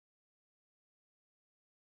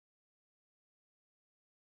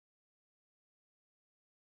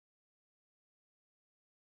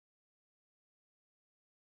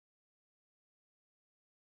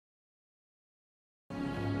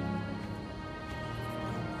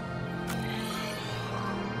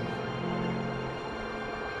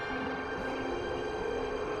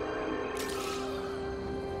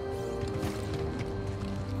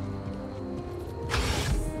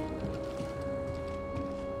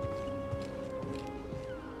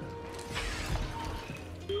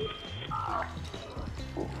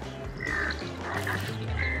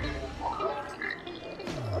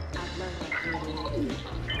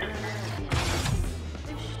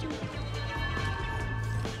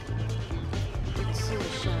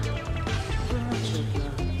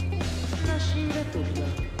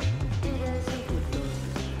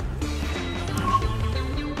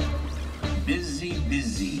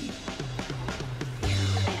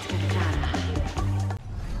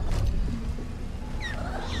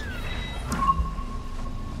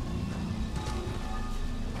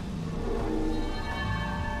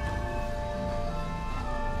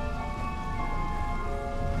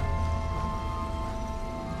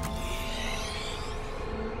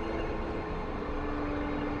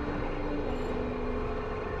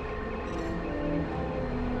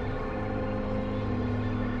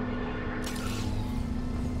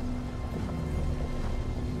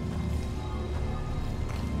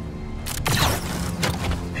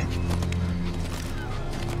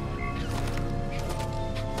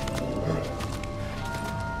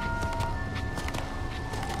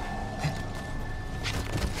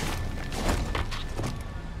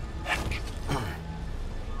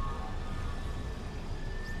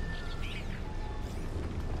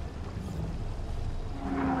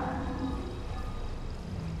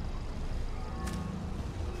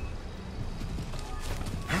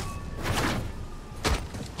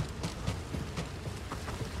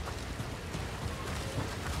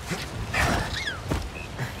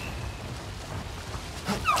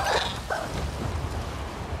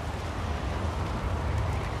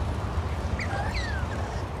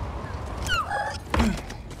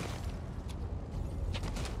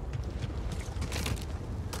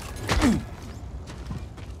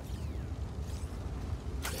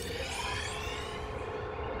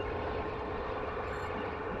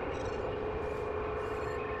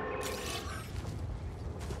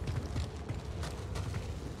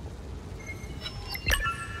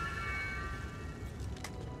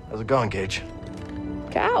How's it going,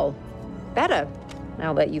 Caij? Cal, better,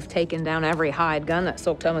 now that you've taken down every hired gun that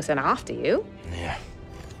Sork Thomas sent after you. Yeah.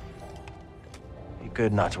 Be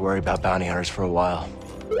good not to worry about bounty hunters for a while.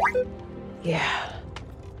 Yeah.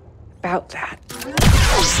 About that.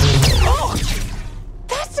 Oh!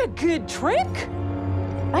 That's a good trick!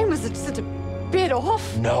 I was just a bit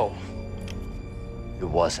off. No. It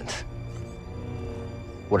wasn't.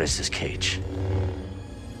 What is this, Caij?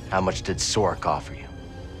 How much did Sork offer you?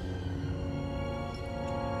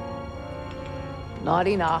 Not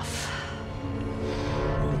enough.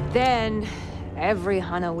 Then, every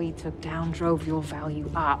hunter we took down drove your value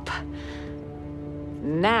up.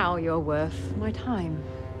 Now you're worth my time.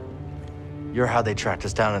 You're how they tracked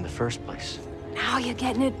us down in the first place. Now you're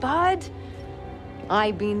getting it, bud.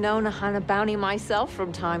 I've been known to hunt a bounty myself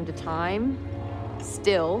from time to time.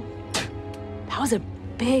 Still, that was a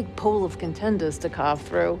big pool of contenders to carve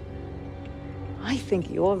through. I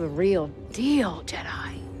think you're the real deal,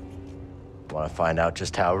 Jedi. Want to find out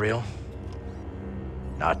just how real?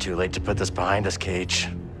 Not too late to put this behind us,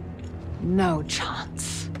 Caij. No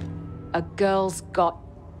chance. A girl's got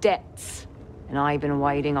debts, and I've been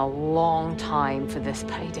waiting a long time for this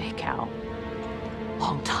payday, Cal.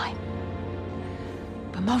 Long time.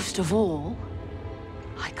 But most of all,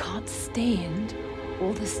 I can't stand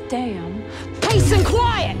all this damn peace and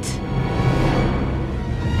quiet!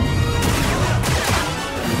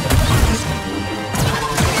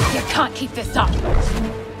 You can't keep this up! Too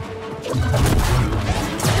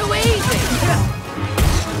easy!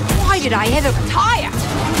 Why did I ever retire?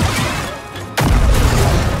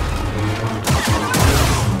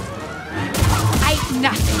 Ain't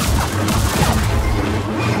nothing!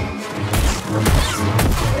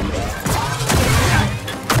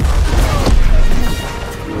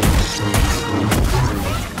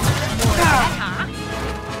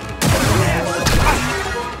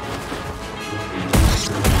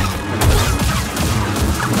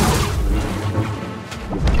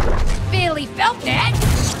 Barely felt that!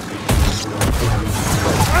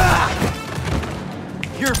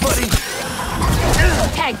 Here, buddy!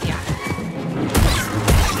 Tagged ya!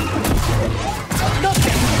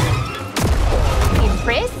 Nothing!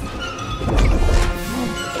 Impressed?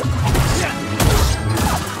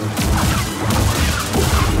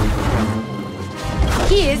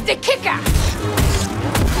 Here's the kicker!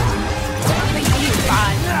 For you,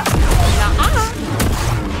 bud.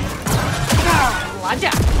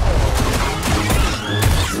 Roger.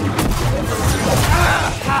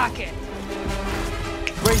 Pocket.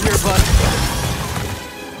 Right here, bud.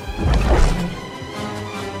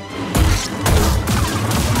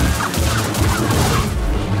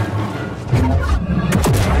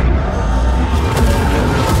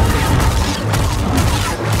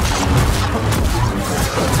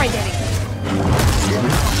 Right, Daddy.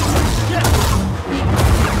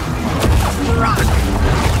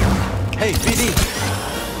 Hey, BD!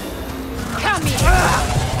 Come here!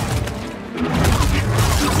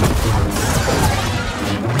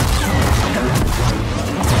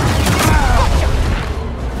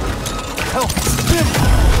 Help!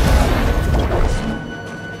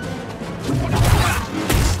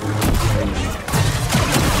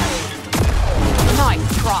 Nice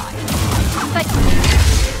try. But...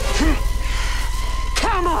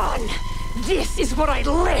 Come on! This is what I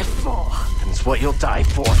live for! And it's what you'll die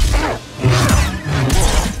for.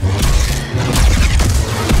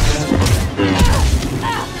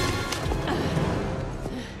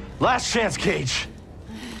 Last chance, Caij.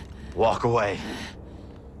 Walk away.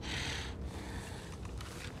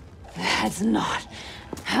 That's not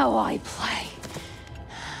how I play.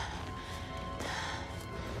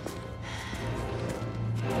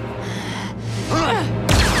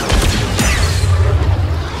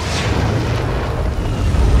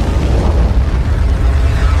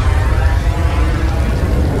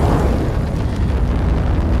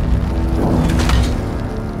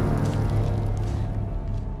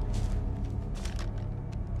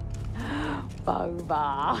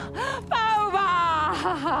 Boba!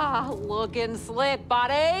 Boba! Looking slick,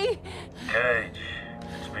 buddy. Caij,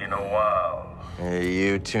 it's been a while. Hey,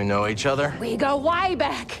 you two know each other? We go way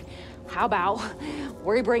back. How about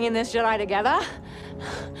we bringing this Jedi together?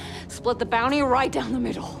 Split the bounty right down the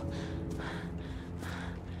middle.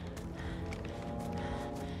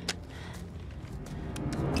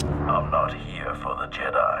 I'm not here for the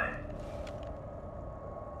Jedi.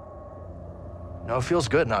 No, it feels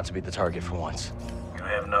good not to be the target for once. You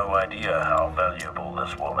have no idea how valuable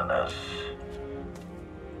this woman is.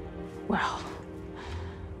 Well,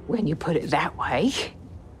 when you put it that way...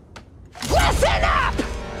 Listen up!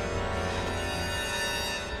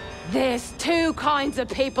 There's two kinds of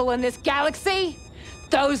people in this galaxy.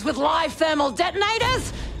 Those with live thermal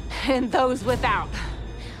detonators, and those without.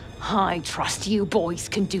 I trust you boys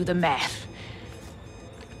can do the math.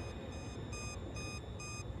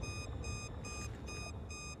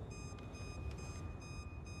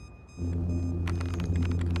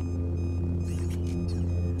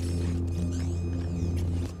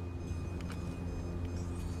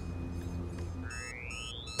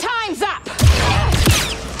 Time's up!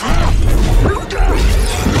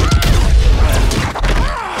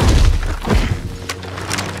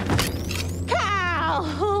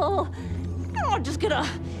 Cal! I'm not just gonna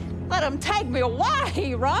let him take me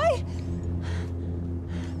away, right?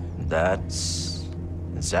 That's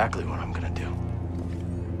exactly what I'm gonna do.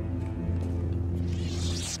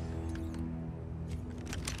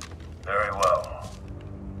 Very well.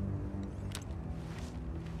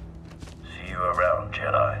 See you around.